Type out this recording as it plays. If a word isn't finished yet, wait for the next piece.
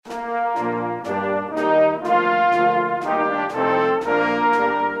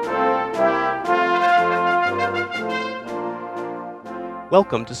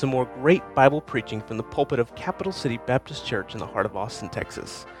Welcome to some more great Bible preaching from the pulpit of Capital City Baptist Church in the heart of Austin,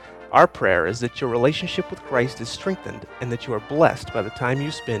 Texas. Our prayer is that your relationship with Christ is strengthened and that you are blessed by the time you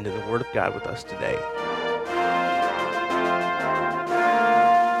spend in the Word of God with us today.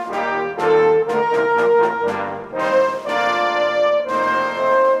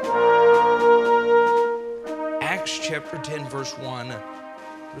 Acts chapter 10, verse 1. There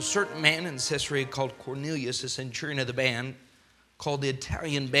was a certain man in Caesarea called Cornelius, a centurion of the band, called the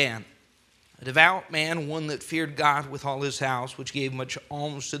Italian band, a devout man, one that feared God with all his house, which gave much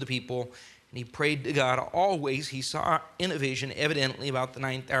alms to the people, and he prayed to God always. He saw in a vision, evidently about the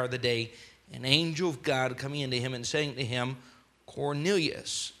 9th hour of the day, an angel of God coming into him and saying to him,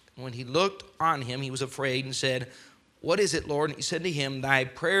 Cornelius. And when he looked on him, he was afraid and said, What is it, Lord? And he said to him, Thy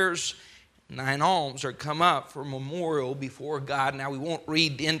prayers and thine alms are come up for memorial before God. Now we won't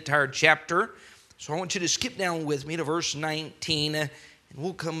read the entire chapter, so I want you to skip down with me to verse 19, and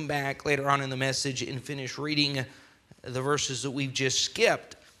we'll come back later on in the message and finish reading the verses that we've just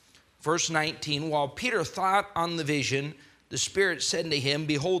skipped. Verse 19, while Peter thought on the vision, the Spirit said to him,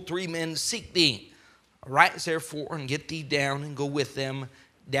 Behold, 3 men seek thee. Arise therefore and get thee down and go with them,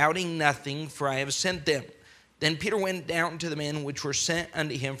 doubting nothing, for I have sent them. Then Peter went down to the men which were sent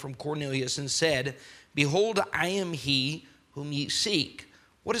unto him from Cornelius and said, Behold, I am he whom ye seek.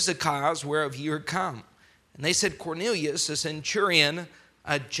 What is the cause whereof ye are come? And they said, Cornelius, a centurion,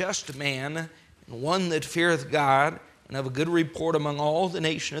 a just man, and one that feareth God, and of a good report among all the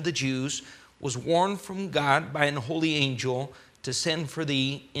nation of the Jews, was warned from God by an holy angel to send for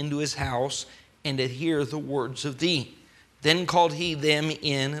thee into his house and to hear the words of thee. Then called he them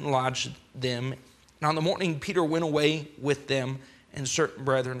in and lodged them. And on the morning Peter went away with them, and certain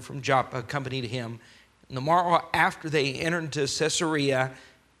brethren from Joppa accompanied him. And the morrow after they entered into Caesarea,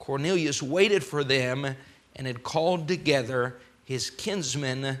 Cornelius waited for them and had called together his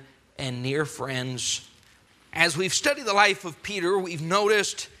kinsmen and near friends. As we've studied the life of Peter, we've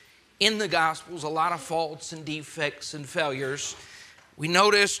noticed in the Gospels a lot of faults and defects and failures. We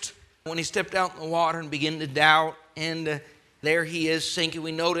noticed when he stepped out in the water and began to doubt, and there he is sinking.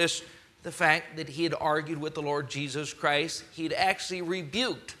 We noticed the fact that he had argued with the Lord Jesus Christ. He had actually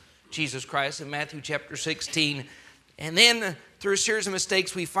rebuked Jesus Christ in Matthew chapter 16. And then through a series of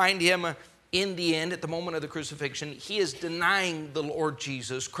mistakes, we find him in the end, at the moment of the crucifixion, he is denying the Lord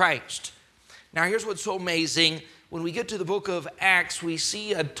Jesus Christ. Now here's what's so amazing. When we get to the book of Acts, we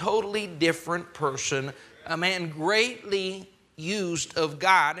see a totally different person, a man greatly used of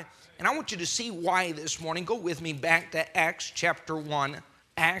God. And I want you to see why this morning. Go with me back to Acts chapter 1.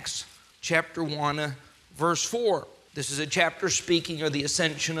 Acts chapter 1, verse 4. This is a chapter speaking of the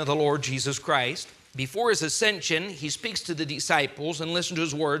ascension of the Lord Jesus Christ. Before his ascension, he speaks to the disciples, and listen to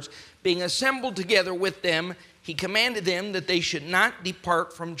his words. Being assembled together with them, he commanded them that they should not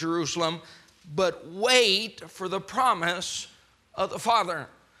depart from Jerusalem, but wait for the promise of the Father.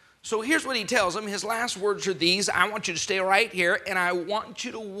 So here's what he tells them. His last words are these: I want you to stay right here, and I want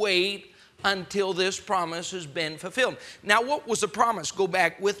you to wait until this promise has been fulfilled. Now, what was the promise? Go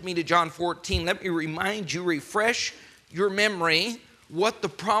back with me to John 14. Let me remind you, refresh your memory, what the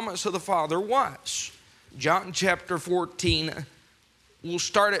promise of the Father was. John chapter 14, we'll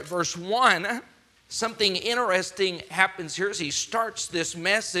start at verse 1. Something interesting happens here as he starts this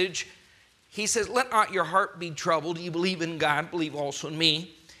message. He says, Let not your heart be troubled. You believe in God, believe also in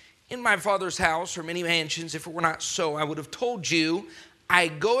me. In my Father's house are many mansions. If it were not so, I would have told you. I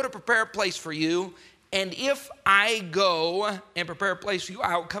go to prepare a place for you, and if I go and prepare a place for you,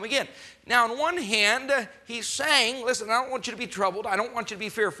 I will come again. Now, on one hand, he's saying, listen, I don't want you to be troubled. I don't want you to be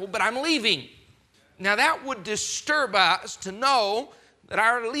fearful, but I'm leaving. Now, that would disturb us to know that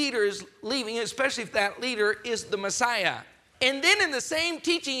our leader is leaving, especially if that leader is the Messiah. And then in the same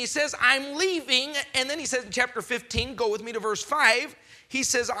teaching, he says, I'm leaving. And then he says in chapter 15, go with me to verse 5. He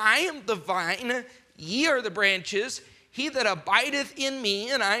says, I am the vine, ye are the branches. He that abideth in me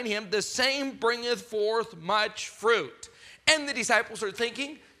and I in him, the same bringeth forth much fruit. And the disciples are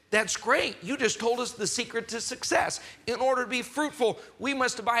thinking, that's great. You just told us the secret to success. In order to be fruitful, we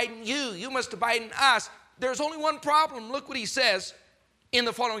must abide in you. You must abide in us. There's only one problem. Look what he says in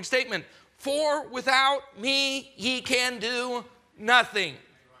the following statement. For without me ye can do nothing.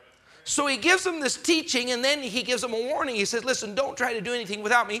 So he gives them this teaching, and then he gives them a warning. He says, listen, don't try to do anything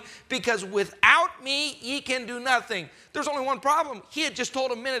without me, because without me, ye can do nothing. There's only one problem. He had just told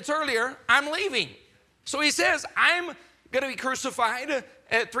them minutes earlier, I'm leaving. So he says, I'm going to be crucified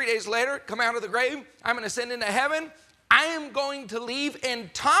 3 days later, come out of the grave. I'm going to ascend into heaven. I am going to leave.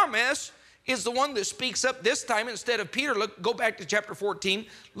 And Thomas is the one that speaks up this time instead of Peter. Look, go back to chapter 14.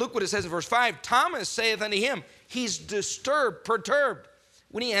 Look what it says in verse 5. Thomas saith unto him, he's disturbed, perturbed.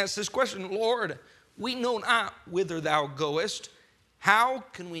 when he asked this question, Lord, we know not whither thou goest. How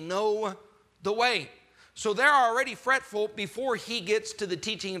can we know the way? So they're already fretful before he gets to the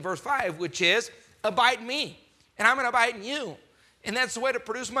teaching in verse 5, which is, abide in me, and I'm going to abide in you. And that's the way to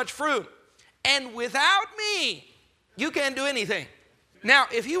produce much fruit. And without me, you can't do anything. Now,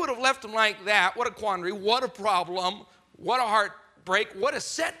 if he would have left them like that, what a quandary, what a problem, what a heartbreak, what a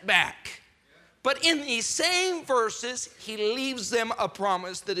setback. But in these same verses, he leaves them a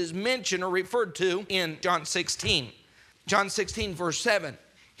promise that is mentioned or referred to in John 16. John 16, verse 7.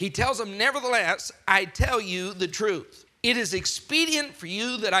 He tells them, nevertheless, I tell you the truth. It is expedient for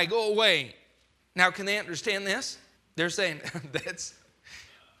you that I go away. Now, can they understand this? They're saying,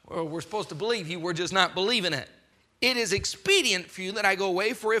 well, we're supposed to believe you, we're just not believing it. It is expedient for you that I go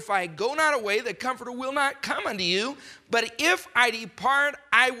away, for if I go not away, the Comforter will not come unto you. But if I depart,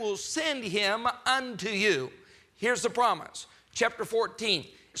 I will send him unto you. Here's the promise. Chapter 14,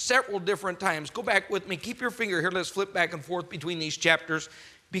 several different times. Go back with me. Keep your finger here. Let's flip back and forth between these chapters.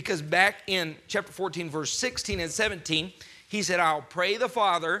 Because back in chapter 14, verse 16 and 17, he said, I'll pray the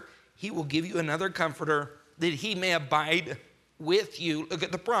Father, he will give you another Comforter, that he may abide with you. Look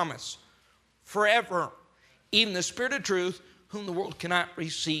at the promise. Forever. Even the Spirit of truth, whom the world cannot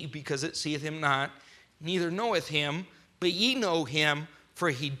receive, because it seeth him not, neither knoweth him, but ye know him, for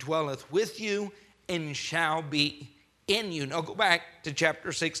he dwelleth with you and shall be in you. Now go back to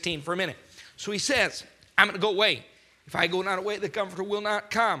chapter 16 for a minute. So he says, I'm going to go away. If I go not away, the Comforter will not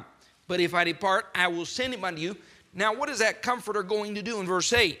come. But if I depart, I will send him unto you. Now what is that Comforter going to do in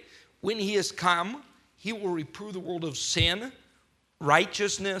verse 8? When he is come, he will reprove the world of sin,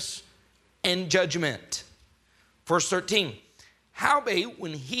 righteousness, and judgment. Verse 13, howbeit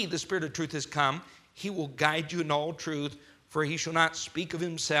when he, the Spirit of truth, is come, he will guide you in all truth, for he shall not speak of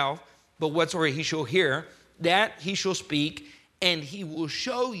himself, but whatsoever he shall hear, that he shall speak, and he will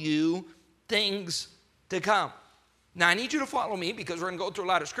show you things to come. Now, I need you to follow me because we're going to go through a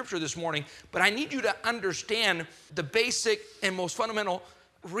lot of scripture this morning, but I need you to understand the basic and most fundamental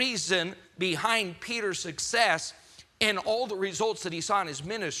reason behind Peter's success and all the results that he saw in his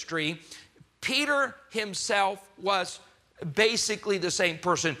ministry. Peter himself was basically the same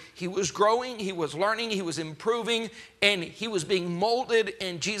person. He was growing, he was learning, he was improving, and he was being molded,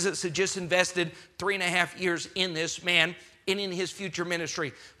 and Jesus had just invested 3.5 years in this man and in his future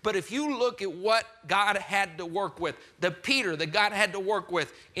ministry. But if you look at what God had to work with, the Peter that God had to work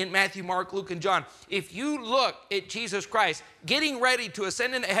with in Matthew, Mark, Luke, and John, if you look at Jesus Christ getting ready to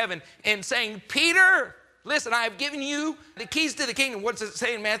ascend into heaven and saying, Peter, listen, I have given you the keys to the kingdom. What's it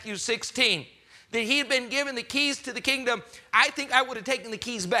say in Matthew 16? That he had been given the keys to the kingdom. I think I would have taken the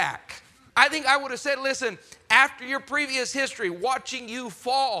keys back. I think I would have said, listen, after your previous history, watching you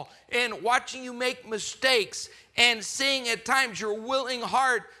fall and watching you make mistakes and seeing at times your willing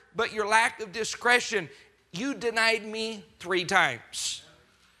heart, but your lack of discretion, you denied me 3 times.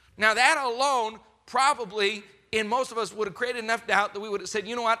 Now that alone probably in most of us would have created enough doubt that we would have said,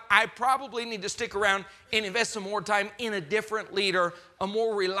 you know what, I probably need to stick around and invest some more time in a different leader, a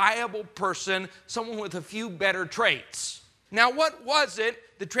more reliable person, someone with a few better traits. Now, what was it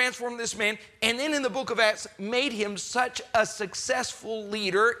that transformed this man and then in the book of Acts made him such a successful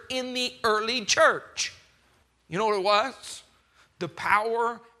leader in the early church? You know what it was? The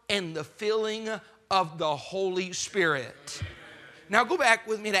power and the filling of the Holy Spirit. Now go back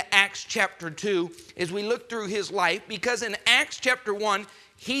with me to Acts chapter 2 as we look through his life, because in Acts chapter 1,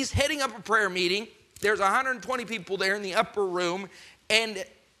 he's heading up a prayer meeting. There's 120 people there in the upper room, and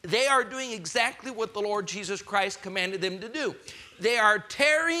they are doing exactly what the Lord Jesus Christ commanded them to do. They are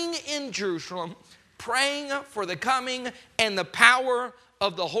tarrying in Jerusalem, praying for the coming and the power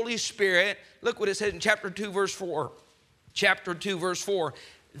of the Holy Spirit. Look what it says in chapter 2, verse 4. Chapter 2, verse 4.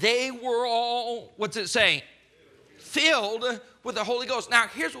 They were all, what's it saying? Filled with the Holy Ghost. Now,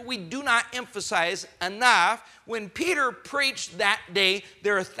 here's what we do not emphasize enough. When Peter preached that day,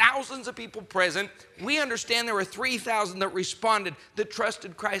 there are thousands of people present. We understand there were 3,000 that responded, that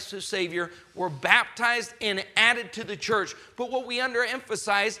trusted Christ as Savior, were baptized and added to the church. But what we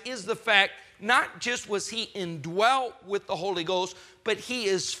underemphasize is the fact, not just was he indwelt with the Holy Ghost, but he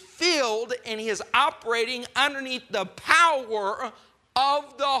is filled and he is operating underneath the power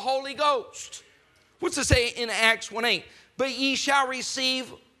of the Holy Ghost. What's it say in Acts 1:8? But ye shall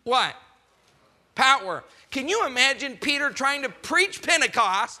receive what? Power. Can you imagine Peter trying to preach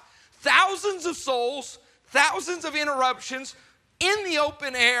Pentecost, thousands of souls, thousands of interruptions in the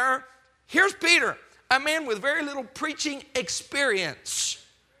open air? Here's Peter, a man with very little preaching experience.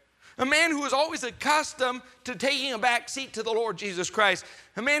 A man who was always accustomed to taking a back seat to the Lord Jesus Christ.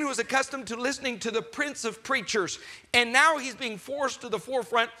 A man who was accustomed to listening to the Prince of Preachers. And now he's being forced to the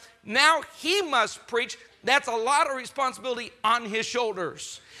forefront. Now he must preach. That's a lot of responsibility on his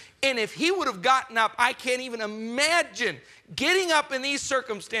shoulders. And if he would have gotten up, I can't even imagine getting up in these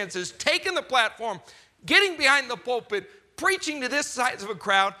circumstances, taking the platform, getting behind the pulpit, preaching to this size of a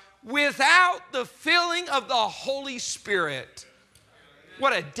crowd without the filling of the Holy Spirit.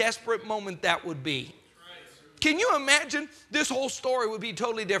 What a desperate moment that would be. Can you imagine? This whole story would be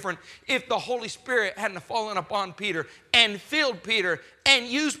totally different if the Holy Spirit hadn't fallen upon Peter and filled Peter and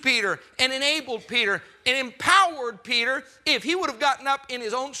used Peter and enabled Peter and empowered Peter. If he would have gotten up in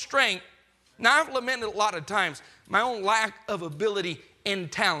his own strength. Now, I've lamented a lot of times my own lack of ability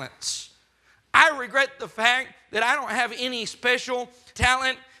and talents. I regret the fact that I don't have any special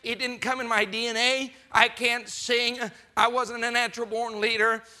talent. It didn't come in my DNA. I can't sing. I wasn't a natural born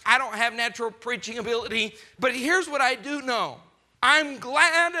leader. I don't have natural preaching ability. But here's what I do know. I'm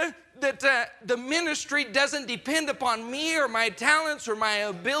glad that the ministry doesn't depend upon me or my talents or my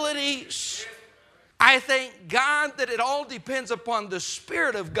abilities. I thank God that it all depends upon the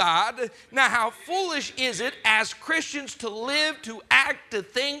Spirit of God. Now, how foolish is it as Christians to live, to act, to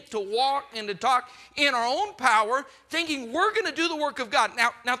think, to walk, and to talk in our own power, thinking we're going to do the work of God.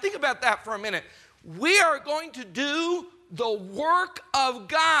 Now think about that for a minute. We are going to do the work of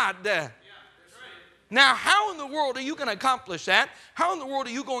God. Now, how in the world are you going to accomplish that? How in the world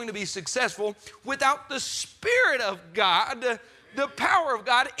are you going to be successful without the Spirit of God, the power of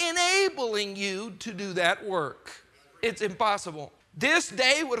God enabling you to do that work? It's impossible. This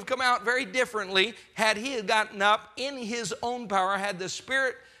day would have come out very differently had he had gotten up in his own power, had the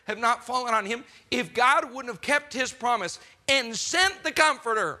Spirit have not fallen on him. If God wouldn't have kept his promise and sent the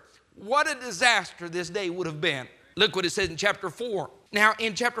Comforter, what a disaster this day would have been. Look what it says in chapter 4. Now,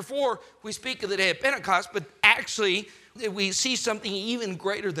 in chapter 4, we speak of the day of Pentecost, but actually, we see something even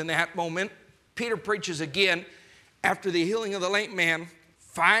greater than that moment. Peter preaches again after the healing of the lame man.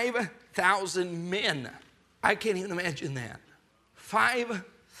 5,000 men. I can't even imagine that.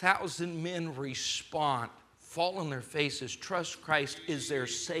 5,000 men respond, fall on their faces, trust Christ is their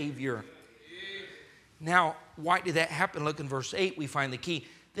Savior. Now, why did that happen? Look in verse 8, we find the key.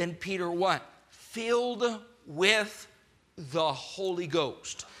 Then Peter what? Filled with the Holy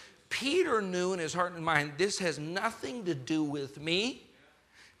Ghost. Peter knew in his heart and mind, this has nothing to do with me.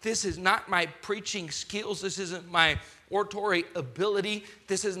 This is not my preaching skills. This isn't my oratory ability.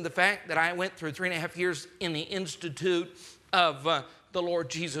 This isn't the fact that I went through 3.5 years in the Institute of the Lord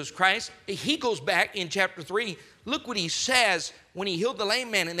Jesus Christ. He goes back in chapter 3. Look what he says when he healed the lame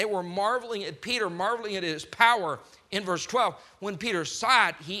man, and they were marveling at Peter, marveling at his power. In verse 12, when Peter saw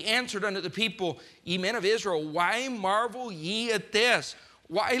it, he answered unto the people, Ye men of Israel, why marvel ye at this?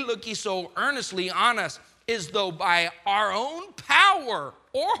 Why look ye so earnestly on us, as though by our own power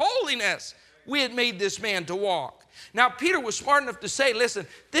or holiness we had made this man to walk? Now, Peter was smart enough to say, listen,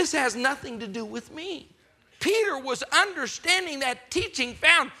 this has nothing to do with me. Peter was understanding that teaching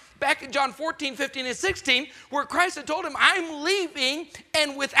found back in John 14, 15, and 16, where Christ had told him, I'm leaving,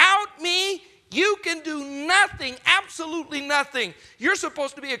 and without me, you can do nothing, absolutely nothing. You're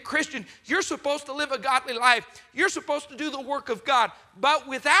supposed to be a Christian. You're supposed to live a godly life. You're supposed to do the work of God. But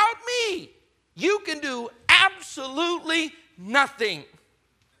without me, you can do absolutely nothing.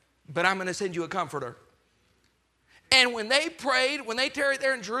 But I'm going to send you a comforter. And when they prayed, when they tarried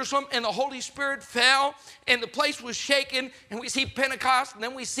there in Jerusalem, and the Holy Spirit fell, and the place was shaken, and we see Pentecost, and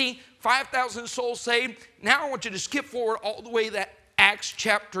then we see 5,000 souls saved. Now I want you to skip forward all the way to Acts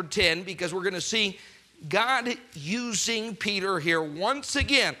chapter 10, because we're going to see God using Peter here once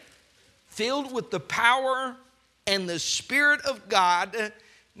again, filled with the power and the Spirit of God.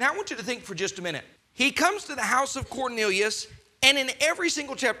 Now I want you to think for just a minute. He comes to the house of Cornelius, and in every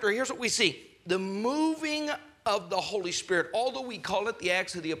single chapter, here's what we see. The moving of the Holy Spirit. Although we call it the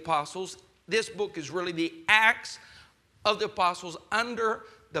Acts of the Apostles, this book is really the Acts of the Apostles under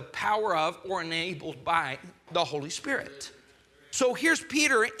the power of or enabled by the Holy Spirit. So here's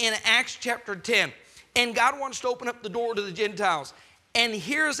Peter in Acts chapter 10, and God wants to open up the door to the Gentiles. And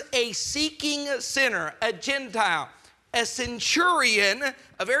here's a seeking sinner, a Gentile, a centurion,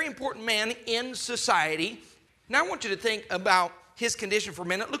 a very important man in society. Now I want you to think about his condition for a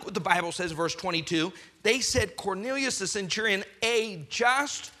minute. Look what the Bible says in verse 22. They said, Cornelius the centurion, a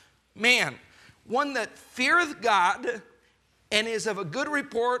just man, one that feareth God and is of a good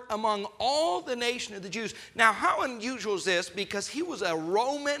report among all the nation of the Jews. Now, how unusual is this? Because he was a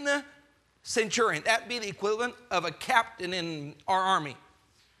Roman centurion. That'd be the equivalent of a captain in our army.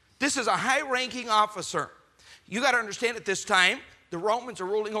 This is a high-ranking officer. You got to understand at this time, the Romans are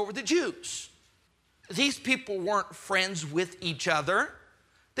ruling over the Jews. These people weren't friends with each other.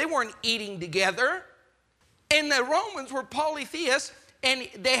 They weren't eating together. And the Romans were polytheists, and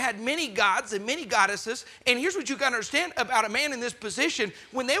they had many gods and many goddesses. And here's what you got to understand about a man in this position.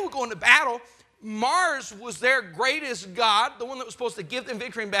 When they would go into battle, Mars was their greatest god, the one that was supposed to give them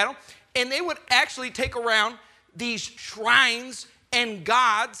victory in battle. And they would actually take around these shrines and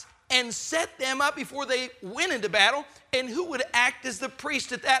gods and set them up before they went into battle. And who would act as the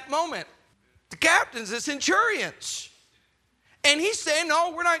priest at that moment? The captains, the centurions. And he's saying,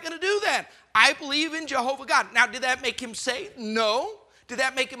 no, we're not going to do that. I believe in Jehovah God. Now, did that make him saved? No. Did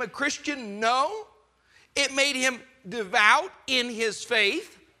that make him a Christian? No. It made him devout in his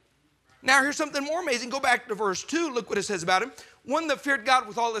faith. Now, here's something more amazing. Go back to verse 2. Look what it says about him. One that feared God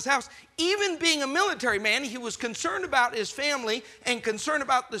with all his house. Even being a military man, he was concerned about his family and concerned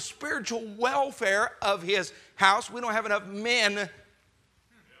about the spiritual welfare of his house. We don't have enough men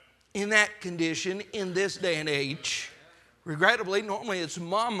in that condition in this day and age. Regrettably, normally it's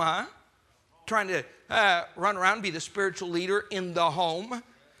mama trying to run around and be the spiritual leader in the home.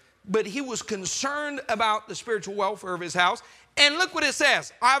 But he was concerned about the spiritual welfare of his house. And look what it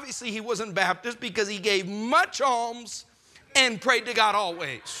says. Obviously, he wasn't Baptist because he gave much alms and prayed to God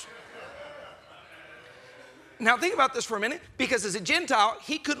always. Now, think about this for a minute. Because as a Gentile,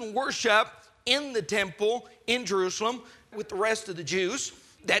 he couldn't worship in the temple in Jerusalem with the rest of the Jews.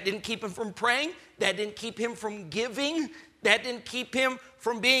 That didn't keep him from praying. That didn't keep him from giving. That didn't keep him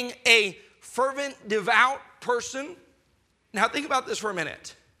from being a fervent, devout person. Now think about this for a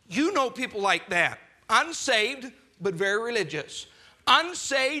minute. You know people like that. Unsaved, but very religious.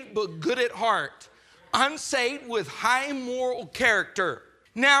 Unsaved, but good at heart. Unsaved with high moral character.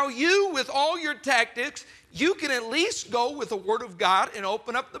 Now you, with all your tactics, you can at least go with the Word of God and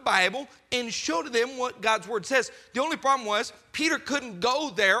open up the Bible and show to them what God's Word says. The only problem was Peter couldn't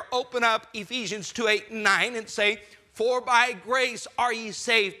go there, open up Ephesians 2:8-9 and say, for by grace are ye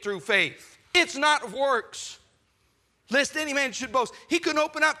saved through faith. It's not of works, lest any man should boast. He couldn't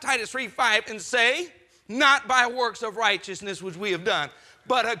open up Titus 3:5 and say, not by works of righteousness which we have done,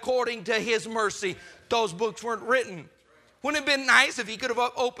 but according to his mercy. Those books weren't written. Wouldn't it have been nice if he could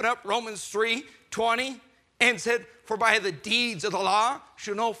have opened up Romans 3:20 and said, for by the deeds of the law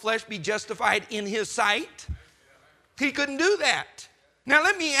shall no flesh be justified in his sight? He couldn't do that. Now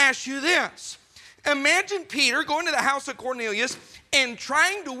let me ask you this. Imagine Peter going to the house of Cornelius and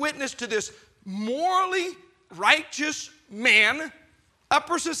trying to witness to this morally righteous man,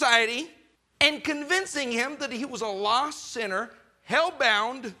 upper society, and convincing him that he was a lost sinner,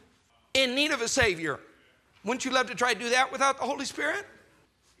 hell-bound, in need of a Savior. Wouldn't you love to try to do that without the Holy Spirit?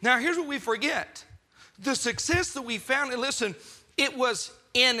 Now, here's what we forget. The success that we found, and listen, it was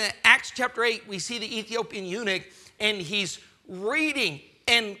in Acts chapter 8, we see the Ethiopian eunuch, and he's reading,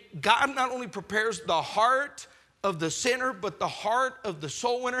 and God not only prepares the heart of the sinner, but the heart of the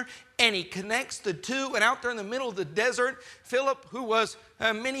soul winner, and he connects the two. And out there in the middle of the desert, Philip, who was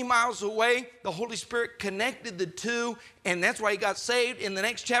many miles away, the Holy Spirit connected the two, and that's why he got saved. In the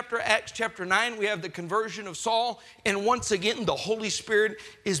next chapter, Acts chapter 9, we have the conversion of Saul, and once again, the Holy Spirit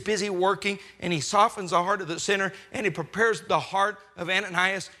is busy working, and he softens the heart of the sinner, and he prepares the heart of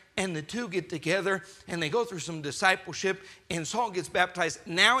Ananias, and the two get together, and they go through some discipleship, and Saul gets baptized.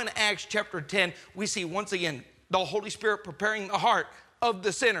 Now in Acts chapter 10, we see once again the Holy Spirit preparing the heart of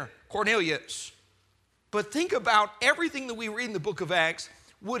the sinner, Cornelius. But think about everything that we read in the book of Acts.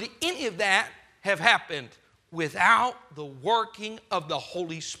 Would any of that have happened without the working of the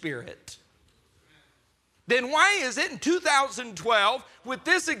Holy Spirit? Then why is it in 2012, with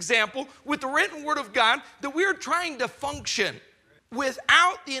this example, with the written Word of God, that we are trying to function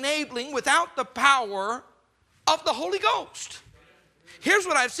without the enabling, without the power of the Holy Ghost? Here's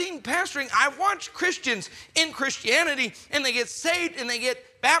what I've seen pastoring. I've watched Christians in Christianity, and they get saved, and they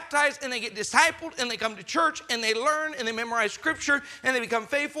get baptized, and they get discipled, and they come to church, and they learn, and they memorize Scripture, and they become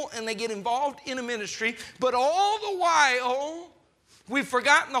faithful, and they get involved in a ministry. But all the while, we've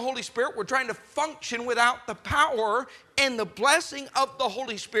forgotten the Holy Spirit. We're trying to function without the power and the blessing of the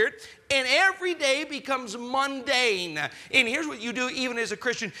Holy Spirit, and every day becomes mundane. And here's what you do even as a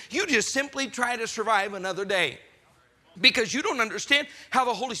Christian. You just simply try to survive another day, because you don't understand how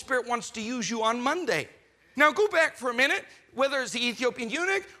the Holy Spirit wants to use you on Monday. Now go back for a minute, whether it's the Ethiopian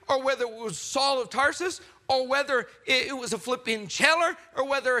eunuch, or whether it was Saul of Tarsus, or whether it was a Philippian jailer, or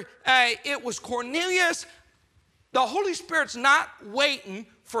whether it was Cornelius. The Holy Spirit's not waiting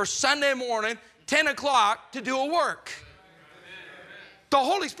for Sunday morning, 10 o'clock to do a work. The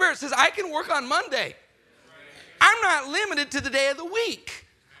Holy Spirit says, I can work on Monday. I'm not limited to the day of the week.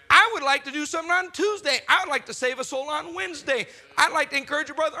 I would like to do something on Tuesday. I would like to save a soul on Wednesday. I'd like to encourage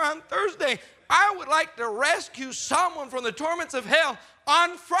a brother on Thursday. I would like to rescue someone from the torments of hell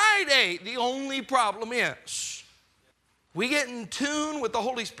on Friday. The only problem is we get in tune with the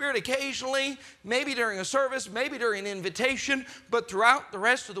Holy Spirit occasionally, maybe during a service, maybe during an invitation, but throughout the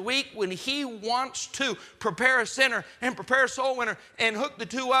rest of the week when He wants to prepare a sinner and prepare a soul winner and hook the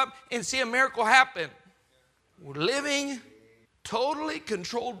two up and see a miracle happen, we're living totally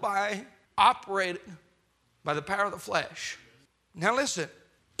controlled by, operated by the power of the flesh. Now listen,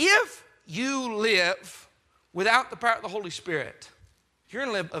 if you live without the power of the Holy Spirit, you're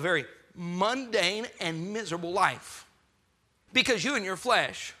going to live a very mundane and miserable life because you and your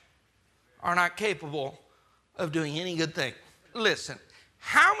flesh are not capable of doing any good thing. Listen,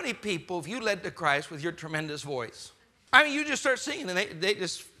 how many people have you led to Christ with your tremendous voice? I mean, you just start singing and they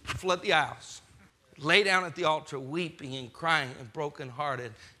just flood the aisles. Lay down at the altar weeping and crying and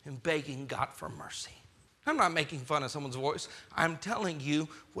brokenhearted and begging God for mercy. I'm not making fun of someone's voice. I'm telling you,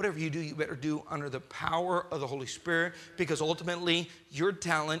 whatever you do, you better do under the power of the Holy Spirit, because ultimately your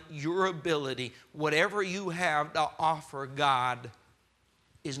talent, your ability, whatever you have to offer God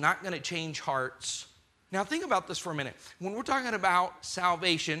is not going to change hearts. Now think about this for a minute. When we're talking about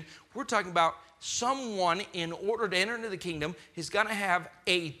salvation, we're talking about someone, in order to enter into the kingdom, is going to have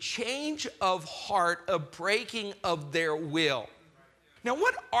a change of heart, a breaking of their will. Now,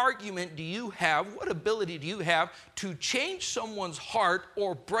 what argument do you have, what ability do you have to change someone's heart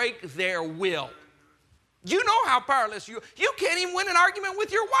or break their will? You know how powerless you are. You can't even win an argument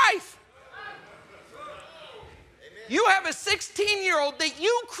with your wife. You have a 16-year-old that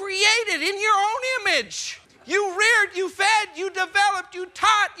you created in your own image. You reared, you fed, you developed, you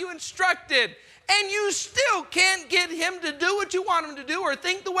taught, you instructed, and you still can't get him to do what you want him to do or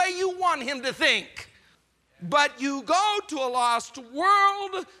think the way you want him to think. But you go to a lost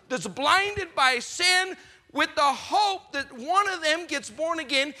world that's blinded by sin with the hope that one of them gets born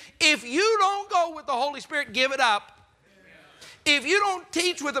again. If you don't go with the Holy Spirit, give it up. If you don't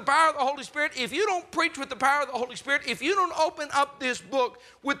teach with the power of the Holy Spirit, if you don't preach with the power of the Holy Spirit, if you don't open up this book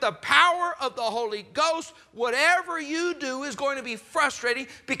with the power of the Holy Ghost, whatever you do is going to be frustrating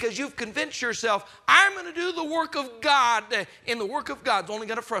because you've convinced yourself, I'm going to do the work of God, and the work of God's only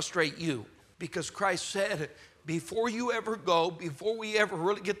going to frustrate you. Because Christ said, before you ever go, before we ever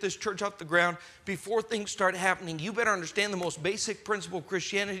really get this church off the ground, before things start happening, you better understand the most basic principle of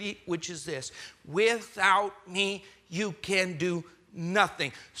Christianity, which is this: without me, you can do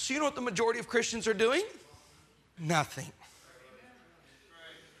nothing. So you know what the majority of Christians are doing? Nothing.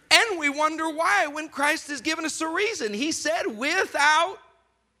 And we wonder why when Christ has given us a reason. He said, without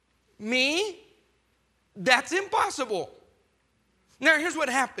me, that's impossible. Now here's what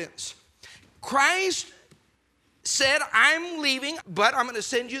happens. Christ said, I'm leaving, but I'm going to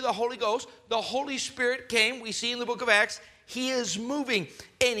send you the Holy Ghost. The Holy Spirit came. We see in the book of Acts, He is moving.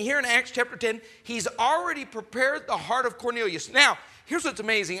 And here in Acts chapter 10, He's already prepared the heart of Cornelius. Now, here's what's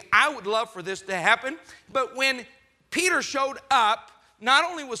amazing. I would love for this to happen, but when Peter showed up, not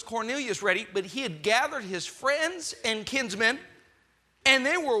only was Cornelius ready, but he had gathered his friends and kinsmen, and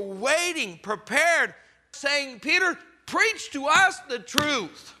they were waiting, prepared, saying, Peter, preach to us the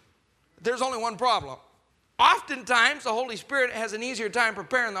truth. There's only one problem. Oftentimes, the Holy Spirit has an easier time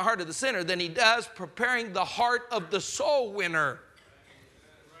preparing the heart of the sinner than He does preparing the heart of the soul winner.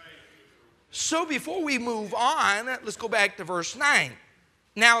 So before we move on, let's go back to verse 9.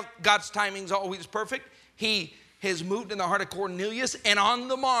 Now, God's timing is always perfect. He has moved in the heart of Cornelius, and on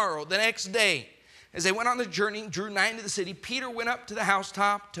the morrow, the next day, as they went on the journey, drew nigh to the city, Peter went up to the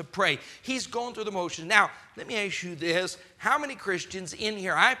housetop to pray. He's going through the motions. Now, let me ask you this. How many Christians in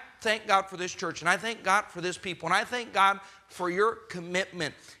here, I thank God for this church, and I thank God for this people, and I thank God for your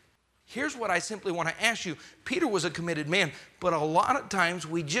commitment. Here's what I simply want to ask you. Peter was a committed man, but a lot of times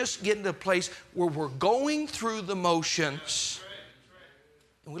we just get into a place where we're going through the motions,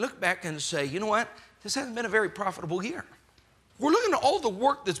 and we look back and say, you know what? This hasn't been a very profitable year. We're looking at all the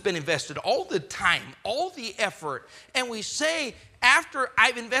work that's been invested, all the time, all the effort, and we say, after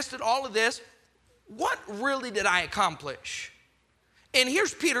I've invested all of this, what really did I accomplish? And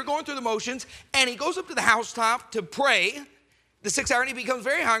here's Peter going through the motions, and he goes up to the housetop to pray. The 6th hour, and he becomes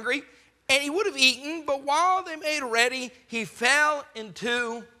very hungry, and he would have eaten, but while they made ready, he fell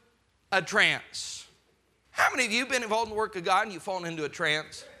into a trance. How many of you have been involved in the work of God and you've fallen into a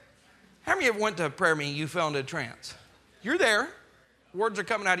trance? How many of you ever went to a prayer meeting and you fell into a trance? You're there. Words are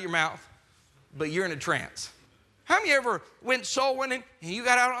coming out of your mouth, but you're in a trance. How many of you ever went soul winning and you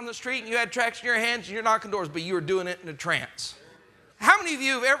got out on the street and you had tracts in your hands and you're knocking doors, but you were doing it in a trance? How many of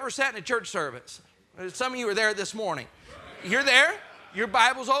you have ever sat in a church service? Some of you were there this morning. You're there. Your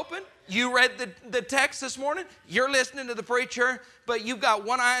Bible's open. You read the text this morning. You're listening to the preacher, but you've got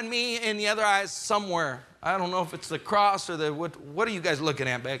one eye on me and the other eye is somewhere. I don't know if it's the cross or the, what are you guys looking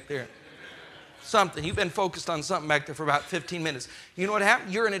at back there? Something. You've been focused on something back there for about 15 minutes. You know what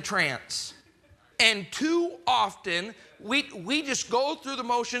happened? You're in a trance. And too often, we just go through the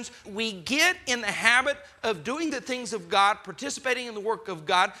motions. We get in the habit of doing the things of God, participating in the work of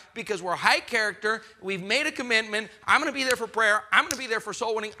God, because we're high character. We've made a commitment. I'm going to be there for prayer. I'm going to be there for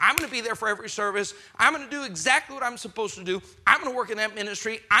soul winning. I'm going to be there for every service. I'm going to do exactly what I'm supposed to do. I'm going to work in that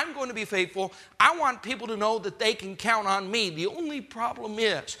ministry. I'm going to be faithful. I want people to know that they can count on me. The only problem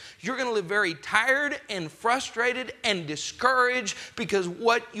is you're going to live very tired and frustrated and discouraged because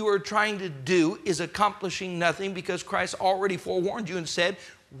what you are trying to do is accomplishing nothing, because Christ already forewarned you and said,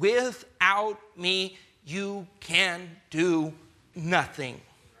 without me, you can do nothing.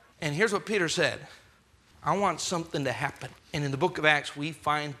 And here's what Peter said. I want something to happen. And in the book of Acts, we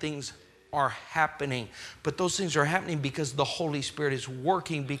find things are happening. But those things are happening because the Holy Spirit is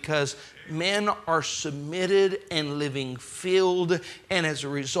working, because men are submitted and living filled. And as a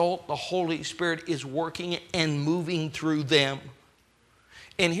result, the Holy Spirit is working and moving through them.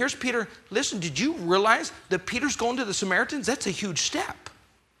 And here's Peter. Listen, did you realize that Peter's going to the Samaritans? That's a huge step.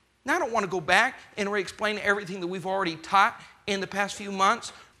 Now, I don't want to go back and re-explain everything that we've already taught in the past few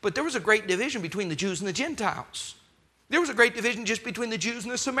months, but there was a great division between the Jews and the Gentiles. There was a great division just between the Jews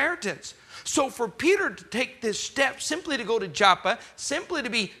and the Samaritans. So for Peter to take this step, simply to go to Joppa, simply to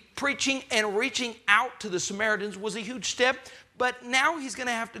be preaching and reaching out to the Samaritans, was a huge step. But now he's going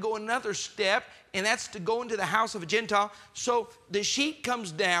to have to go another step, and that's to go into the house of a Gentile. So the sheet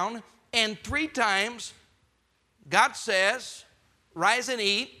comes down, and 3 times God says, rise and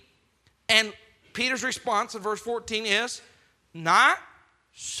eat. And Peter's response in verse 14 is, not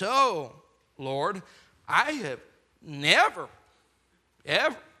so, Lord. I have never,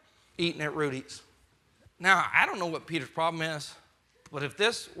 ever eaten at Rudy's. Now, I don't know what Peter's problem is, but if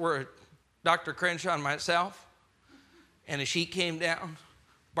this were Dr. Crenshaw and myself, and a sheet came down,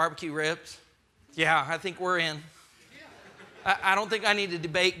 barbecue ribs, yeah, I think we're in. I don't think I need to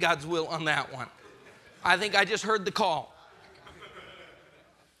debate God's will on that one. I think I just heard the call.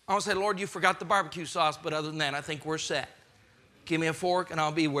 I want to say, Lord, you forgot the barbecue sauce, but other than that, I think we're set. Give me a fork and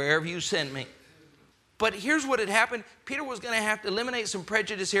I'll be wherever you send me. But here's what had happened. Peter was going to have to eliminate some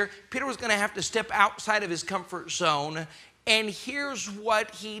prejudice here. Peter was going to have to step outside of his comfort zone. And here's what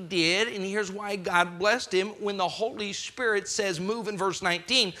he did, and here's why God blessed him. When the Holy Spirit says move in verse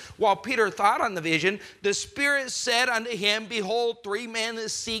 19, while Peter thought on the vision, the Spirit said unto him, behold, 3 men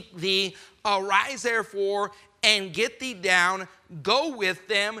seek thee. Arise therefore and get thee down. Go with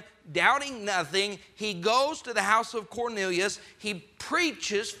them, doubting nothing. He goes to the house of Cornelius. He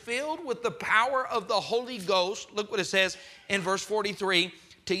preaches filled with the power of the Holy Ghost. Look what it says in verse 43.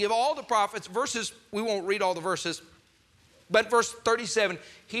 To give all the prophets, verses, we won't read all the verses, but verse 37,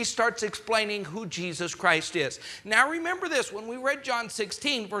 he starts explaining who Jesus Christ is. Now remember this, when we read John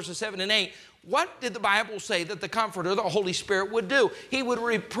 16, verses 7 and 8, what did the Bible say that the Comforter, the Holy Spirit, would do? He would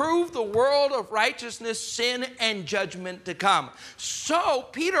reprove the world of righteousness, sin, and judgment to come. So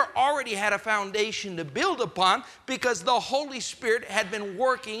Peter already had a foundation to build upon, because the Holy Spirit had been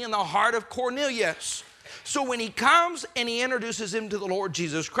working in the heart of Cornelius. So when he comes and he introduces him to the Lord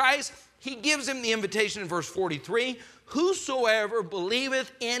Jesus Christ, he gives him the invitation in verse 43, whosoever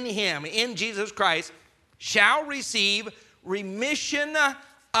believeth in him, in Jesus Christ, shall receive remission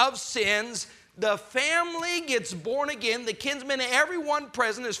of sins. The family gets born again. The kinsmen, everyone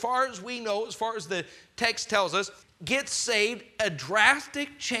present, as far as we know, as far as the text tells us, gets saved. A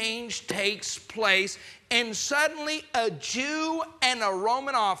drastic change takes place. And suddenly a Jew and a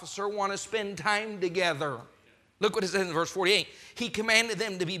Roman officer want to spend time together. Look what it says in verse 48. He commanded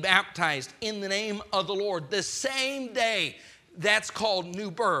them to be baptized in the name of the Lord the same day. That's called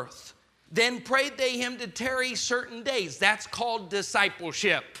new birth. Then prayed they him to tarry certain days. That's called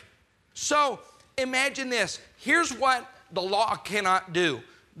discipleship. So imagine this. Here's what the law cannot do.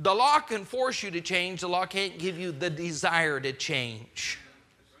 The law can force you to change. The law can't give you the desire to change.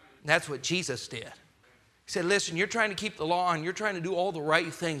 That's what Jesus did. He said, listen, you're trying to keep the law and you're trying to do all the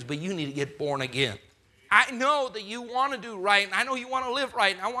right things, but you need to get born again. I know that you want to do right, and I know you want to live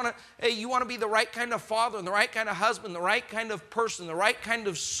right, and you want to be the right kind of father, and the right kind of husband, the right kind of person, the right kind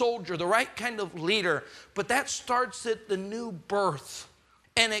of soldier, the right kind of leader. But that starts at the new birth.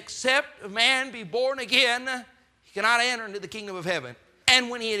 And except a man be born again, he cannot enter into the kingdom of heaven. And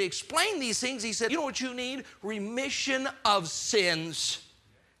when he had explained these things, he said, you know what you need? Remission of sins.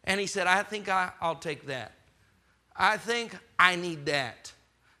 And he said, I think I'll take that. I think I need that.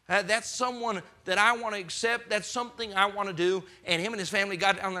 That's someone that I want to accept. That's something I want to do. And him and his family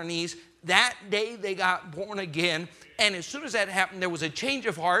got down on their knees. That day they got born again. And as soon as that happened, there was a change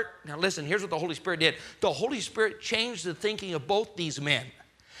of heart. Now listen, here's what the Holy Spirit did. The Holy Spirit changed the thinking of both these men,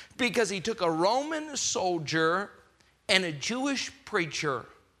 because he took a Roman soldier and a Jewish preacher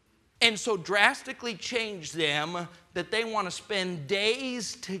and so drastically changed them that they want to spend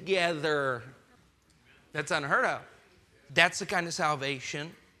days together. That's unheard of. That's the kind of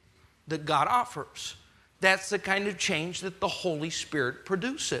salvation that God offers. That's the kind of change that the Holy Spirit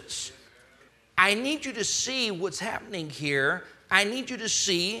produces. I need you to see what's happening here. I need you to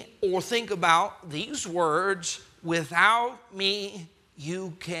see or think about these words: without me,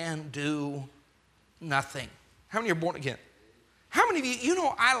 you can do nothing. How many are born again? How many of you, you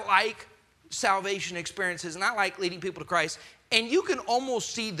know, I like salvation experiences and I like leading people to Christ, and you can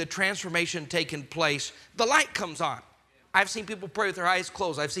almost see the transformation taking place. The light comes on. I've seen people pray with their eyes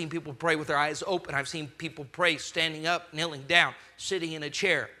closed. I've seen people pray with their eyes open. I've seen people pray standing up, kneeling down, sitting in a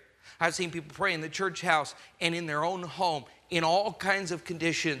chair. I've seen people pray in the church house and in their own home in all kinds of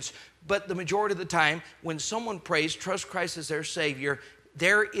conditions. But the majority of the time, when someone prays, trust Christ as their Savior,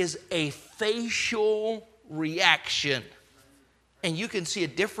 there is a facial reaction. And you can see a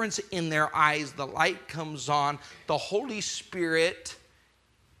difference in their eyes. The light comes on. The Holy Spirit,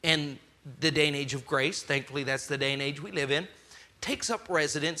 and the day and age of grace, thankfully that's the day and age we live in, takes up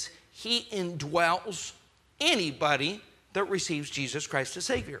residence. He indwells anybody that receives Jesus Christ as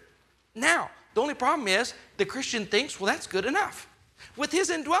Savior. Now, the only problem is the Christian thinks, well, that's good enough. With his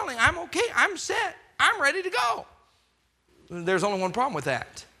indwelling, I'm okay, I'm set, I'm ready to go. There's only one problem with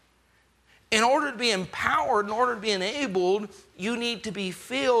that. In order to be empowered, in order to be enabled, you need to be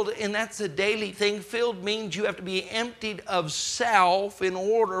filled, and that's a daily thing. Filled means you have to be emptied of self in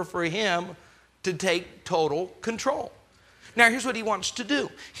order for him to take total control. Now, here's what he wants to do.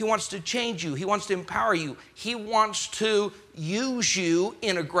 He wants to change you. He wants to empower you. He wants to use you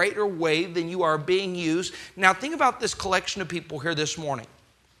in a greater way than you are being used. Now, think about this collection of people here this morning.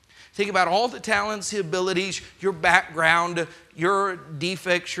 Think about all the talents, the abilities, your background, your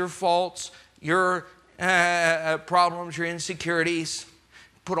defects, your faults, your problems, your insecurities.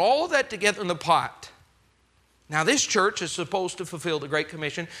 Put all of that together in the pot. Now, this church is supposed to fulfill the Great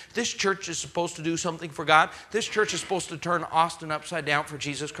Commission. This church is supposed to do something for God. This church is supposed to turn Austin upside down for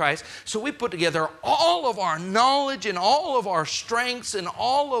Jesus Christ. So we put together all of our knowledge and all of our strengths and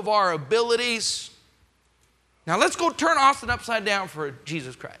all of our abilities. Now, let's go turn Austin upside down for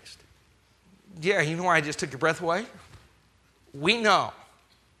Jesus Christ. Yeah, you know why I just took your breath away? We know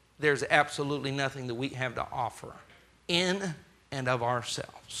there's absolutely nothing that we have to offer in and of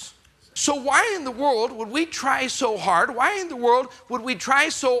ourselves. So why in the world would we try so hard? Why in the world would we try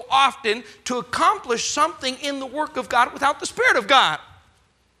so often to accomplish something in the work of God without the Spirit of God?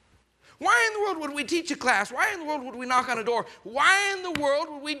 Why in the world would we teach a class? Why in the world would we knock on a door? Why in the world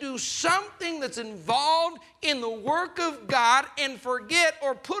would we do something that's involved in the work of God and forget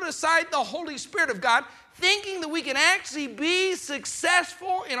or put aside the Holy Spirit of God, thinking that we can actually be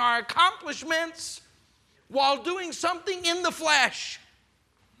successful in our accomplishments while doing something in the flesh?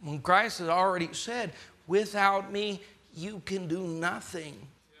 When Christ has already said, without me, you can do nothing.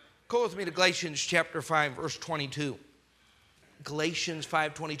 Go with me to Galatians chapter 5, verse 22. Galatians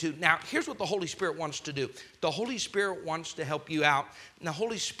 5:22. Now, here's what the Holy Spirit wants to do. The Holy Spirit wants to help you out. And the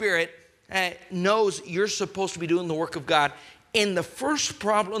Holy Spirit knows you're supposed to be doing the work of God. And the first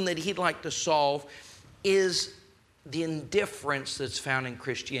problem that he'd like to solve is the indifference that's found in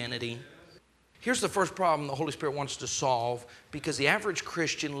Christianity. Here's the first problem the Holy Spirit wants to solve, because the average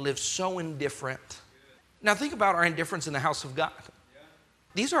Christian lives so indifferent. Now think about our indifference in the house of God.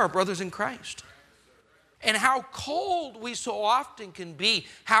 These are our brothers in Christ. And how cold we so often can be,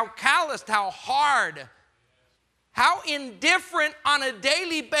 how calloused, how hard, how indifferent on a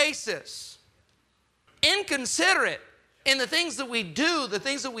daily basis, inconsiderate in the things that we do, the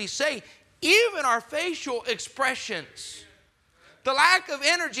things that we say, even our facial expressions, the lack of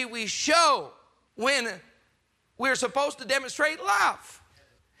energy we show when we're supposed to demonstrate love.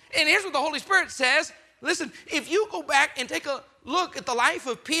 And here's what the Holy Spirit says. Listen, if you go back and take a look at the life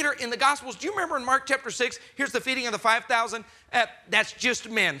of Peter in the Gospels, do you remember in Mark chapter 6, here's the feeding of the 5,000? That's just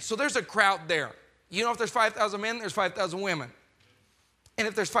men. So there's a crowd there. You know, if there's 5,000 men, there's 5,000 women. And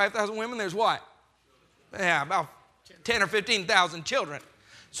if there's 5,000 women, there's what? Yeah, about 10 or 15,000 children.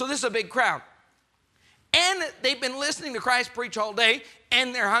 So this is a big crowd. And they've been listening to Christ preach all day,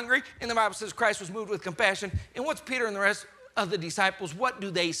 and they're hungry. And the Bible says Christ was moved with compassion. And what's Peter and the rest of the disciples, what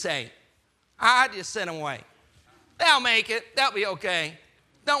do they say? I just sent them away. They'll make it. They'll be okay.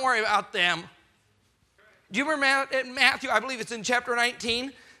 Don't worry about them. Do you remember in Matthew, I believe it's in chapter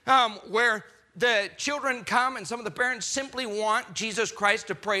 19, where the children come and some of the parents simply want Jesus Christ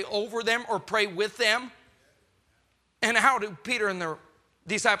to pray over them or pray with them. And how do Peter and the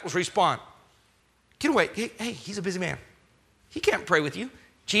disciples respond? Get away. Hey, he's a busy man. He can't pray with you.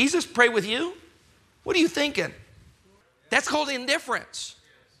 Jesus pray with you? What are you thinking? That's called indifference.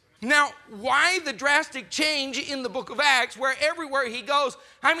 Now, why the drastic change in the book of Acts where everywhere he goes,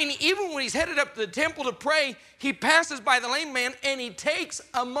 I mean, even when he's headed up to the temple to pray, he passes by the lame man and he takes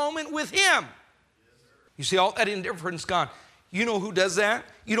a moment with him. You see all that indifference gone. You know who does that?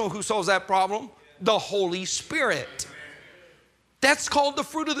 You know who solves that problem? The Holy Spirit. That's called the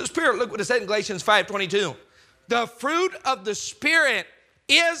fruit of the Spirit. Look what it said in Galatians 5:22. The fruit of the Spirit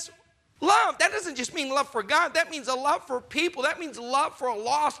is love. That doesn't just mean love for God. That means a love for people. That means love for a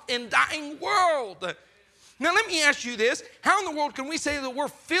lost and dying world. Now let me ask you this. How in the world can we say that we're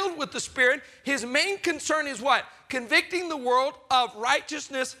filled with the Spirit? His main concern is what? Convicting the world of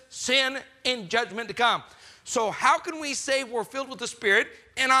righteousness, sin, and judgment to come. So how can we say we're filled with the Spirit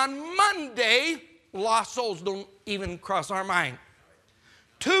and on Monday, lost souls don't even cross our mind?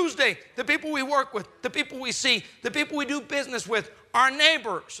 Tuesday, the people we work with, the people we see, the people we do business with, our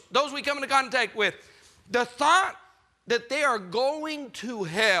neighbors, those we come into contact with, the thought that they are going to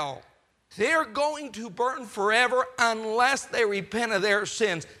hell, they're going to burn forever unless they repent of their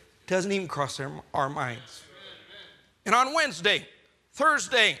sins, doesn't even cross our minds. And on Wednesday,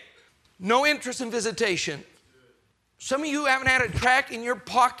 Thursday, no interest in visitation. Some of you haven't had a tract in your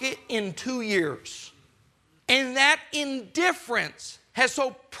pocket in 2 years. And that indifference has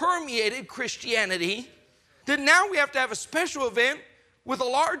so permeated Christianity that now we have to have a special event with a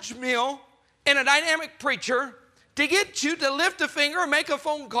large meal and a dynamic preacher to get you to lift a finger or make a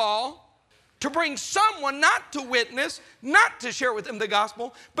phone call to bring someone not to witness, not to share with them the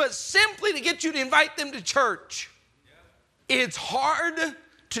gospel, but simply to get you to invite them to church. It's hard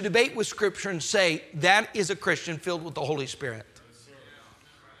to debate with Scripture and say that is a Christian filled with the Holy Spirit.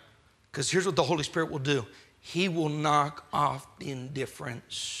 Because here's what the Holy Spirit will do. He will knock off the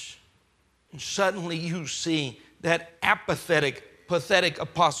indifference. And suddenly you see that apathetic, pathetic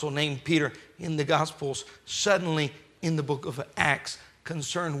apostle named Peter in the Gospels, suddenly in the book of Acts,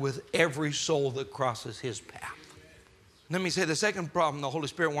 concerned with every soul that crosses his path. Let me say the second problem the Holy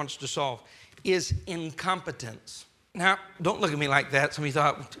Spirit wants to solve is incompetence. Now, don't look at me like that. Some of you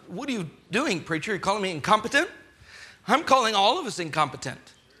thought, what are you doing, preacher? You're calling me incompetent? I'm calling all of us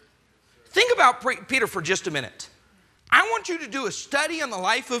incompetent. Think about Peter for just a minute. I want you to do a study on the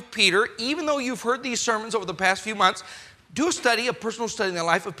life of Peter, even though you've heard these sermons over the past few months. Do a study, a personal study in the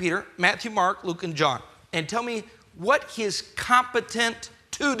life of Peter, Matthew, Mark, Luke, and John, and tell me what he's competent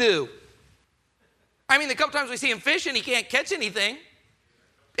to do. I mean, the couple times we see him fishing, he can't catch anything.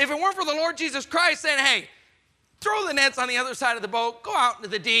 If it weren't for the Lord Jesus Christ saying, hey, throw the nets on the other side of the boat, go out into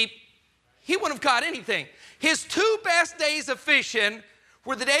the deep, he wouldn't have caught anything. His 2 best days of fishing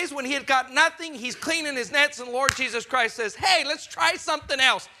were the days when he had got nothing, he's cleaning his nets, and the Lord Jesus Christ says, hey, let's try something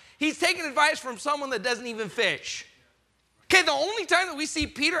else. He's taking advice from someone that doesn't even fish. Okay, the only time that we see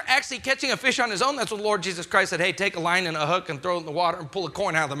Peter actually catching a fish on his own, that's when the Lord Jesus Christ said, hey, take a line and a hook and throw it in the water and pull a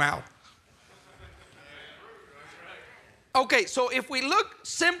coin out of the mouth. Okay, so if we look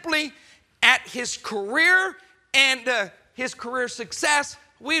simply at his career and his career success,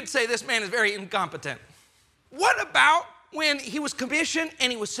 we'd say this man is very incompetent. What about when he was commissioned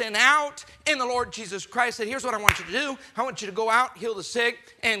and he was sent out and the Lord Jesus Christ said, here's what I want you to do. I want you to go out, heal the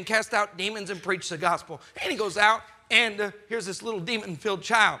sick, and cast out demons and preach the gospel. And he goes out and here's this little demon-filled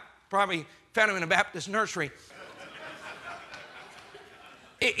child. Probably found him in a Baptist nursery.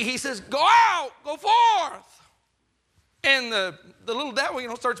 He says, go out, go forth. And the little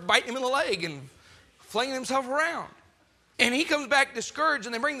devil, starts biting him in the leg and flinging himself around. And he comes back discouraged,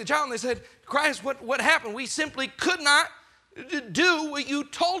 and they bring the child, and they said, Christ, what happened? We simply could not do what you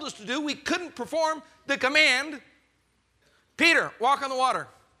told us to do. We couldn't perform the command. Peter, walk on the water.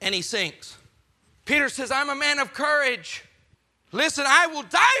 And he sinks. Peter says, I'm a man of courage. Listen, I will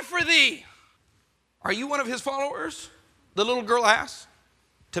die for thee. Are you one of his followers? The little girl asks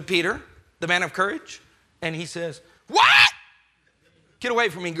to Peter, the man of courage. And he says, what? Get away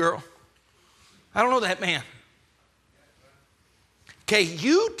from me, girl. I don't know that man. Okay,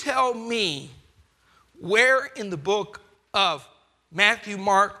 you tell me where in the book of Matthew,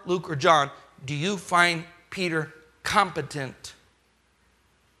 Mark, Luke, or John do you find Peter competent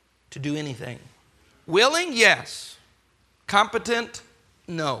to do anything? Willing? Yes. Competent?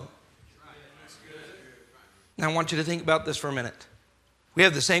 No. Now I want you to think about this for a minute. We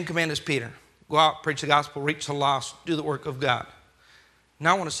have the same command as Peter. Go out, preach the gospel, reach the lost, do the work of God.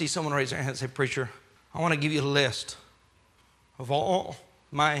 Now I want to see someone raise their hand and say, preacher, I want to give you a list of all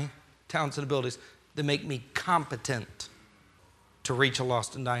my talents and abilities that make me competent to reach a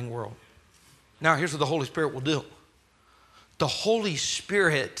lost and dying world. Now, here's what the Holy Spirit will do. The Holy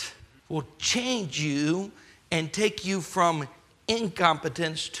Spirit will change you and take you from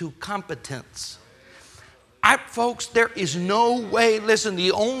incompetence to competence. Folks, there is no way, listen,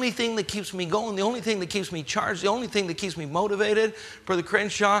 the only thing that keeps me going, the only thing that keeps me charged, the only thing that keeps me motivated, Brother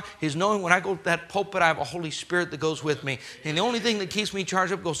Crenshaw, is knowing when I go to that pulpit, I have a Holy Spirit that goes with me. And the only thing that keeps me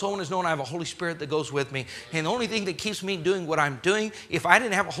charged up, so on, is knowing I have a Holy Spirit that goes with me. And the only thing that keeps me doing what I'm doing, if I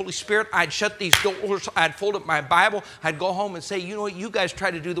didn't have a Holy Spirit, I'd shut these doors, I'd fold up my Bible, I'd go home and say, you know what, you guys try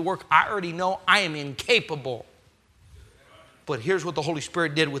to do the work. I already know I am incapable. But here's what the Holy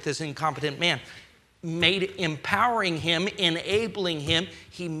Spirit did with this incompetent man. Empowering him, enabling him,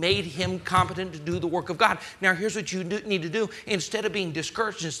 he made him competent to do the work of God. Now, here's what you need to do. Instead of being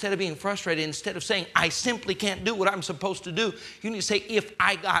discouraged, instead of being frustrated, instead of saying, I simply can't do what I'm supposed to do, you need to say, if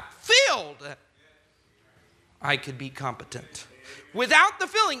I got filled, I could be competent. Without the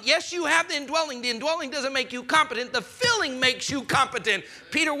filling, yes, you have the indwelling. The indwelling doesn't make you competent. The filling makes you competent.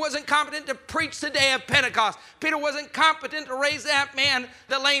 Peter wasn't competent to preach the day of Pentecost. Peter wasn't competent to raise that man,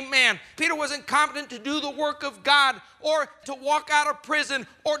 the lame man. Peter wasn't competent to do the work of God or to walk out of prison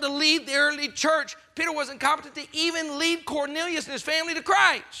or to lead the early church. Peter wasn't competent to even lead Cornelius and his family to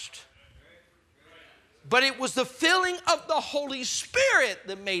Christ. But it was the filling of the Holy Spirit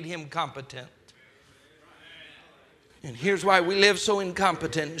that made him competent. And here's why we live so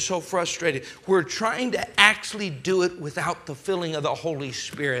incompetent and so frustrated. We're trying to actually do it without the filling of the Holy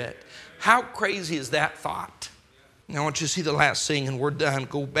Spirit. How crazy is that thought? Now I want you to see the last thing and we're done.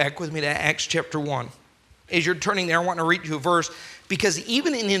 Go back with me to Acts chapter 1. As you're turning there, I want to read you a verse because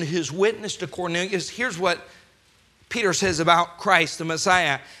even in his witness to Cornelius, here's what Peter says about Christ, the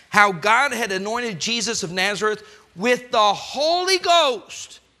Messiah. How God had anointed Jesus of Nazareth with the Holy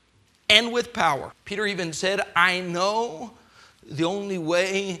Ghost and with power. Peter even said, I know the only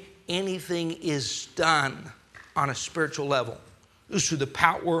way anything is done on a spiritual level is through the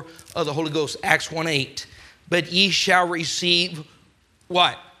power of the Holy Ghost. Acts 1:8. But ye shall receive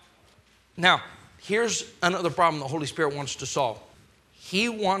what? Now, here's another problem the Holy Spirit wants to solve. He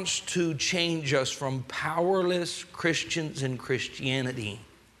wants to change us from powerless Christians in Christianity.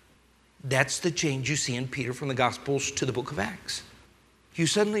 That's the change you see in Peter from the Gospels to the book of Acts. You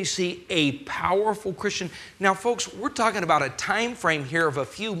suddenly see a powerful Christian. Now, folks, we're talking about a time frame here of a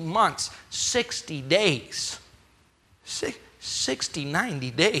few months, 60 days. 60,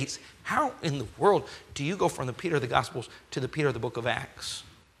 90 days. How in the world do you go from the Peter of the Gospels to the Peter of the book of Acts?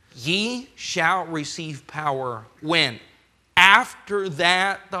 Ye shall receive power when? After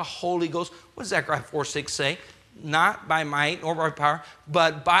that, the Holy Ghost. What does Zechariah 4:6 say? Not by might nor by power,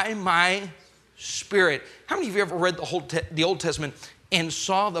 but by my Spirit. How many of you ever read the Old Testament and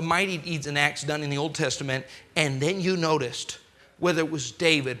saw the mighty deeds and acts done in the Old Testament, and then you noticed whether it was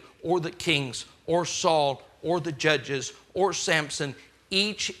David or the kings or Saul or the judges or Samson,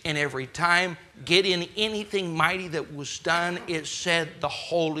 each and every time, get in anything mighty that was done, it said the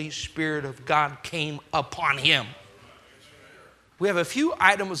Holy Spirit of God came upon him. We have a few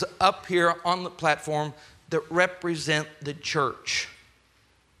items up here on the platform that represent the church.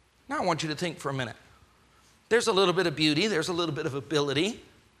 Now I want you to think for a minute. There's a little bit of beauty. There's a little bit of ability.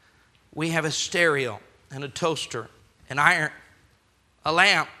 We have a stereo and a toaster, an iron, a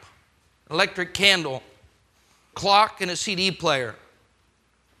lamp, electric candle, clock, and a CD player.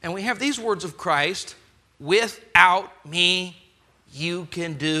 And we have these words of Christ, without me, you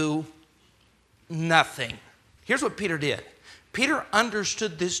can do nothing. Here's what Peter did. Peter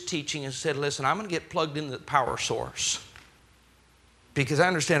understood this teaching and said, listen, I'm going to get plugged into the power source. Because I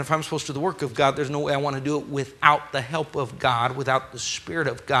understand if I'm supposed to do the work of God, there's no way I want to do it without the help of God, without the Spirit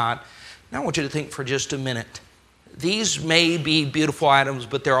of God. Now I want you to think for just a minute. These may be beautiful items,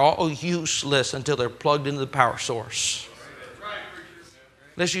 but they're all useless until they're plugged into the power source.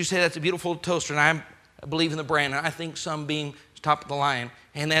 Let's you say that's a beautiful toaster, and I believe in the brand, and I think Sunbeam is top of the line,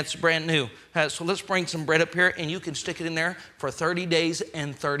 and that's brand new. So let's bring some bread up here, and you can stick it in there for 30 days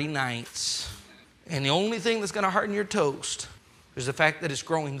and 30 nights. And the only thing that's going to harden your toast is the fact that it's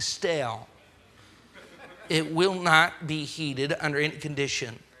growing stale. It will not be heated under any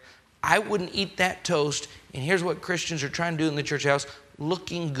condition. I wouldn't eat that toast, and here's what Christians are trying to do in the church house,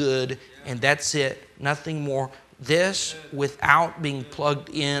 looking good, and that's it, nothing more. This, without being plugged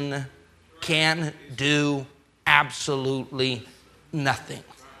in, can do absolutely nothing.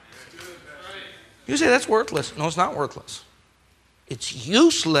 You say that's worthless. No, it's not worthless. It's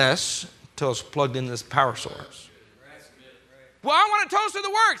useless until it's plugged into this power source. Well, I want a toaster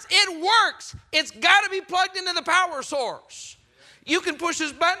that works. It works. It's got to be plugged into the power source. You can push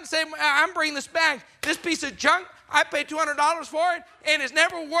this button and say, I'm bringing this back. This piece of junk, I paid $200 for it, and it's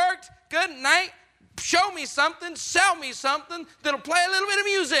never worked. Good night. Show me something, sell me something that'll play a little bit of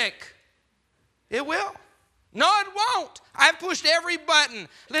music. It will. No, it won't. I've pushed every button.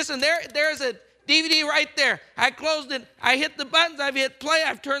 Listen, there's a DVD right there. I closed it. I hit the buttons. I've hit play.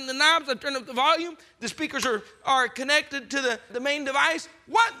 I've turned the knobs. I've turned up the volume. The speakers are connected to the main device.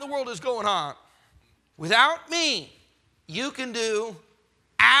 What in the world is going on? Without me, you can do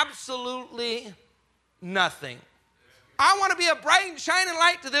absolutely nothing. I want to be a bright and shining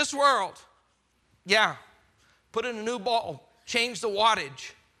light to this world. Yeah. Put in a new bulb. Change the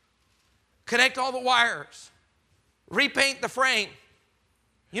wattage. Connect all the wires. Repaint the frame.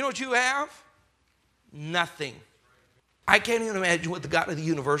 You know what you have? Nothing. I can't even imagine what the God of the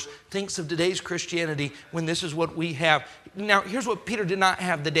universe thinks of today's Christianity when this is what we have. Now, here's what Peter did not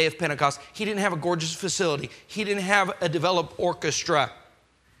have the day of Pentecost. He didn't have a gorgeous facility. He didn't have a developed orchestra.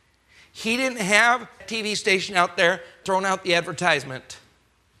 He didn't have a TV station out there throwing out the advertisement.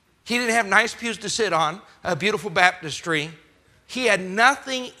 He didn't have nice pews to sit on, a beautiful baptistry. He had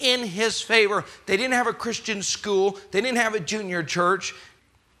nothing in his favor. They didn't have a Christian school. They didn't have a junior church.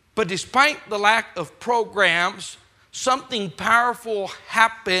 But despite the lack of programs, something powerful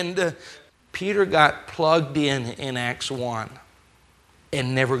happened. Peter got plugged in Acts 1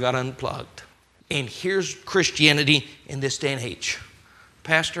 and never got unplugged. And here's Christianity in this day and age.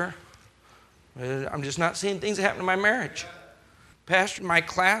 Pastor, I'm just not seeing things that happen in my marriage. Pastor, my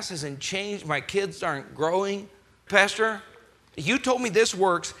class hasn't changed. My kids aren't growing. Pastor, you told me this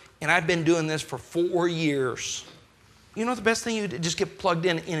works, and I've been doing this for 4 years. You know the best thing, you just get plugged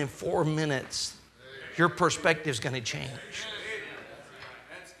in 4 minutes. Your perspective's going to change.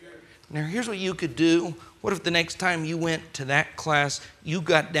 Now, here's what you could do. What if the next time you went to that class, you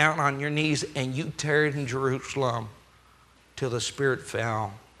got down on your knees and you tarried in Jerusalem till the Spirit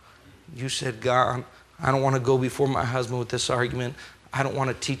fell? You said, God, I don't want to go before my husband with this argument. I don't want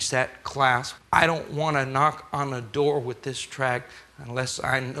to teach that class. I don't want to knock on a door with this tract unless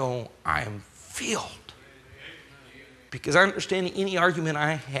I know I am filled. Because I understand any argument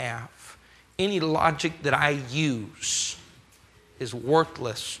I have, any logic that I use is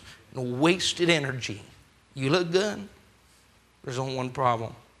worthless and wasted energy. You look good? There's only one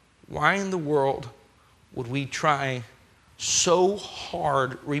problem. Why in the world would we try so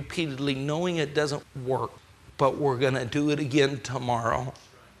hard repeatedly knowing it doesn't work, but we're going to do it again tomorrow,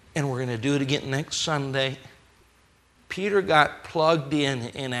 and we're going to do it again next Sunday? Peter got plugged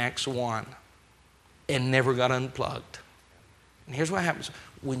in Acts 1 and never got unplugged. And here's what happens.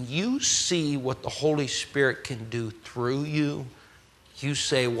 When you see what the Holy Spirit can do through you, you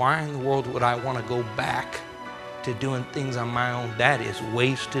say, why in the world would I want to go back to doing things on my own? That is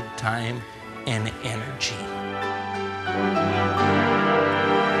wasted time and energy.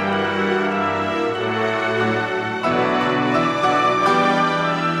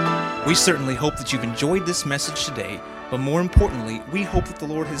 We certainly hope that you've enjoyed this message today, but more importantly, we hope that the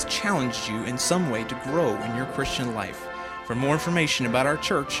Lord has challenged you in some way to grow in your Christian life. For more information about our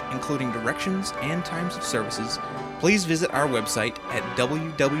church, including directions and times of services, please visit our website at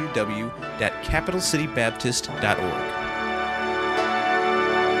www.capitalcitybaptist.org.